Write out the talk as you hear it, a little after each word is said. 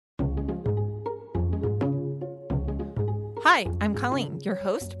Hi, I'm Colleen, your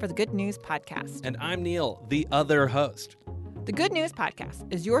host for the Good News Podcast. And I'm Neil, the other host. The Good News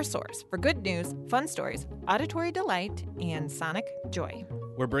Podcast is your source for good news, fun stories, auditory delight, and sonic joy.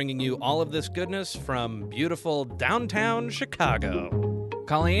 We're bringing you all of this goodness from beautiful downtown Chicago.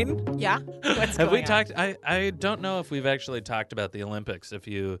 Colleen? Yeah? What's Have going we on? talked? I don't know if we've actually talked about the Olympics, if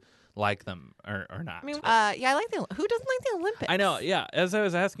you like them or not. I mean, yeah, I like who doesn't like the Olympics? I know, yeah. As I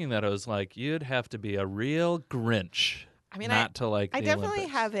was asking that, I was like, you'd have to be a real Grinch not to like the I definitely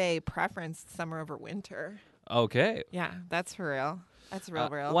Olympics. have a preference summer over winter. Okay. Yeah, that's for real. That's real.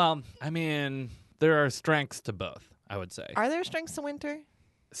 Well, I mean, there are strengths to both, I would say. Are there strengths to winter?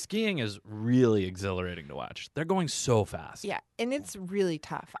 Skiing is really exhilarating to watch. They're going so fast. Yeah, and it's really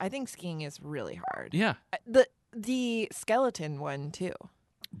tough. I think skiing is really hard. Yeah. The skeleton one, too.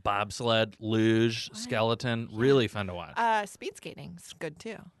 Bobsled, luge, skeleton, really fun to watch. Speed skating's good,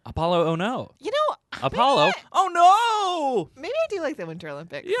 too. Apollo, oh no. You know, Apollo, oh no! maybe I do like the Winter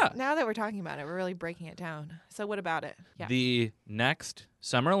Olympics. Yeah. Now that we're talking about it, we're really breaking it down. So what about it? Yeah. The next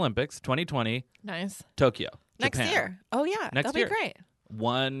Summer Olympics, 2020, Nice. Tokyo, Next Japan. year. Oh, yeah. Next That'll year. be great.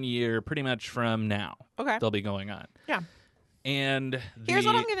 1 year pretty much from now. Okay. They'll be going on. Yeah. And Here's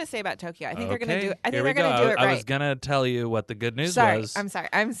what I'm going to say about Tokyo. I think they're going to do. I think here they're we going to go. do it right. I was going to tell you what the good news sorry. was. I'm sorry.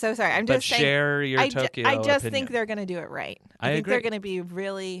 I'm so sorry. I'm but just saying. share your Tokyo I just opinion. think they're going to do it right. I think agree. they're going to be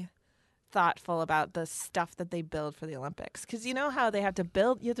really thoughtful about the stuff that they build for the Olympics, because you know how they have to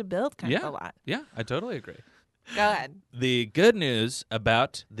build. You have to build kind of a lot. Yeah, I totally agree. Go ahead. The good news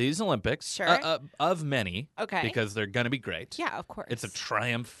about these Olympics, Sure. of many, Okay. because they're going to be great. Yeah, of course. It's a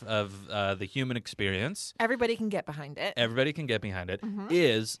triumph of the human experience. Everybody can get behind it. Everybody can get behind it. Mm-hmm.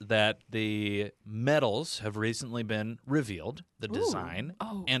 Is that the medals have recently been revealed, the design,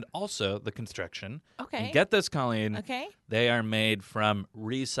 Oh. and also the construction. Okay. And get this, Colleen. Okay. They are made from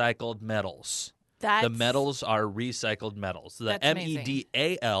recycled metals. That's The metals are recycled metals. The That's amazing.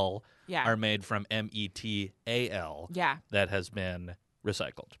 MEDAL Yeah. are made from METAL Yeah. that has been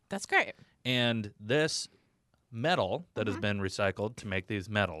recycled. That's great. And this metal that Mm-hmm. has been recycled to make these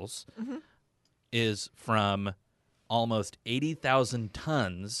metals is from almost 80,000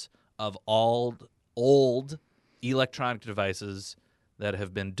 tons of old electronic devices that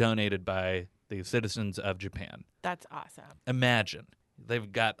have been donated by the citizens of Japan. That's awesome. Imagine.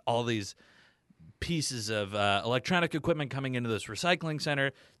 They've got all these pieces of electronic equipment coming into this recycling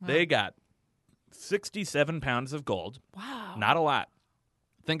center. They got 67 pounds of gold. Wow. Not a lot.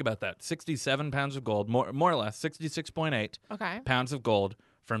 Think about that. 67 pounds of gold, more or less, 66.8 Okay. pounds of gold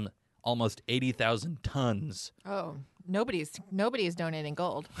from almost 80,000 tons. Oh, nobody's donating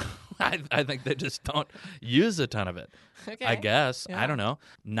gold. I think they just don't use a ton of it. Okay. I guess. Yeah. I don't know.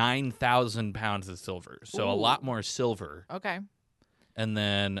 9,000 pounds of silver. So a Ooh. lot more silver. Okay. And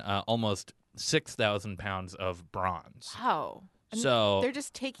then almost 6,000 pounds of bronze. Wow. And So they're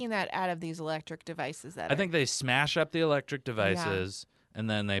just taking that out of these electric devices that I think they smash up the electric devices and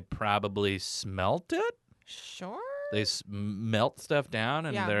then they probably smelt it. Sure. They melt stuff down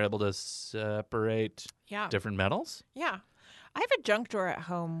and Yeah. they're able to separate Yeah. different metals. Yeah. I have a junk drawer at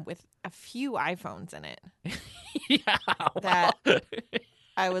home with a few iPhones in it Yeah. that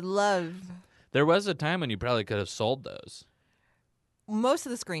I would love. There was a time when you probably could have sold those. Most of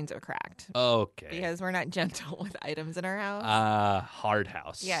the screens are cracked Okay. because we're not gentle with items in our house. Hard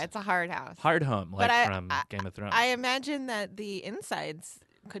house. Yeah, it's a hard house. Hard home, like But from Game of Thrones. I imagine that the insides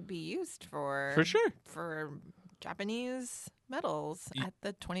could be used for sure. for Japanese medals at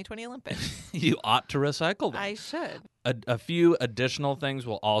the 2020 Olympics. You ought to recycle them. I should. A few additional things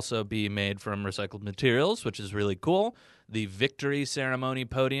will also be made from recycled materials, which is really cool. The victory ceremony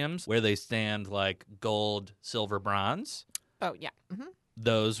podiums, where they stand like gold, silver, bronze, Oh yeah. Mm-hmm.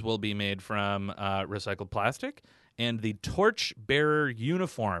 those will be made from recycled plastic. And the torch bearer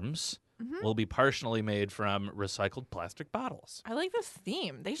uniforms will be partially made from recycled plastic bottles. I like this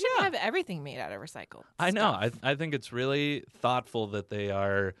theme. They should Yeah. have everything made out of recycled. I know. stuff. I think it's really thoughtful that they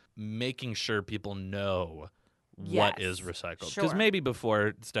are making sure people know what Yes. is recycled. Because Sure. maybe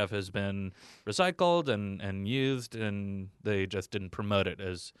before stuff has been recycled and used and they just didn't promote it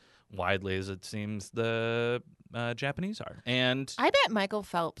as widely as it seems the Japanese are. And I bet Michael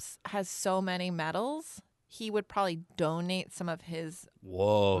Phelps has so many medals. He would probably donate some of his.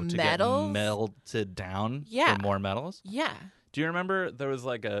 whoa, to Medals? get melted down Yeah. for more medals? Yeah. Do you remember there was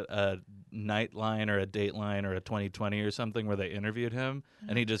like a Nightline or a Dateline or a 2020 or something where they interviewed him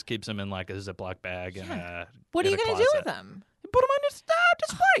and he just keeps them in like a Ziploc bag and What are in you a going to do closet. with them? put them on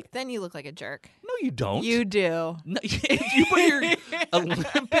display. Then you look like a jerk. No, you don't. You do. No, if you put your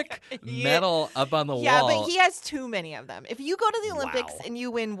Olympic medal up on the wall. Yeah, but he has too many of them. If you go to the Olympics Wow. and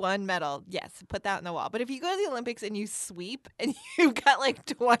you win one medal, yes, put that on the wall. But if you go to the Olympics and you sweep and you've got like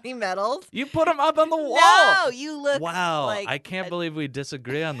 20 medals. You put them up on the wall. No, you look Wow. like I can't believe we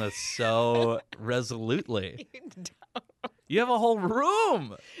disagree on this so resolutely. You have a whole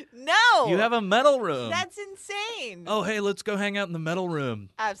room. No. You have a medal room. That's insane. Oh, hey, let's go hang out in the medal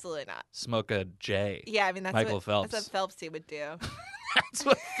room. Absolutely not. Smoke a J. Yeah, I mean, that's Michael what Phelps. That's what Phelpsy would do. That's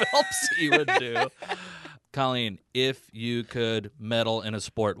what Phelpsy would do. Colleen, if you could medal in a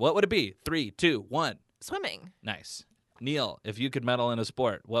sport, what would it be? 3, 2, 1. Swimming. Nice. Neil, if you could medal in a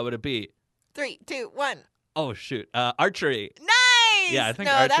sport, what would it be? 3, 2, 1. Oh, shoot. Archery. Nice. Yeah, I think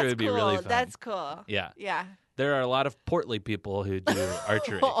no, archery that's would be cool. really fun. That's cool. Yeah. Yeah. There are a lot of portly people who do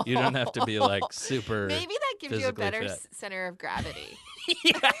archery. You don't have to be like super. Maybe that gives you a physically better fit. center of gravity.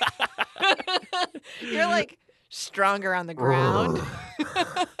 You're like stronger on the ground.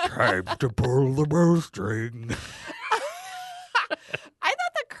 Time to pull the bowstring. I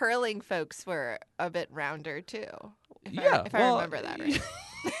thought the curling folks were a bit rounder too. If I remember that right.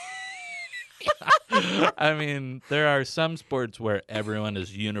 I mean, there are some sports where everyone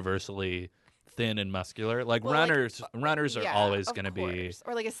is universally thin and muscular. Like runners are always going to be.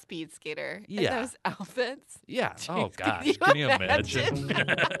 Or like a speed skater. Yeah. In those outfits. Yeah. Oh, gosh. you Can you imagine?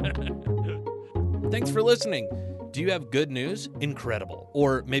 Thanks for listening. Do you have good news? Incredible.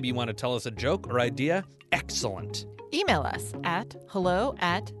 Or maybe you want to tell us a joke or idea? Excellent. Email us at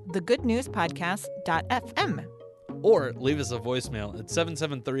hello@thegoodnewspodcast.fm. Or leave us a voicemail at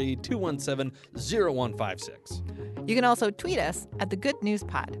 773-217-0156. You can also tweet us at The Good News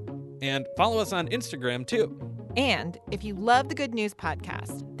Pod. And follow us on Instagram, too. And if you love The Good News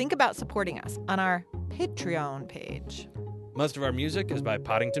Podcast, think about supporting us on our Patreon page. Most of our music is by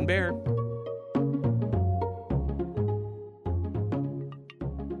Poddington Bear.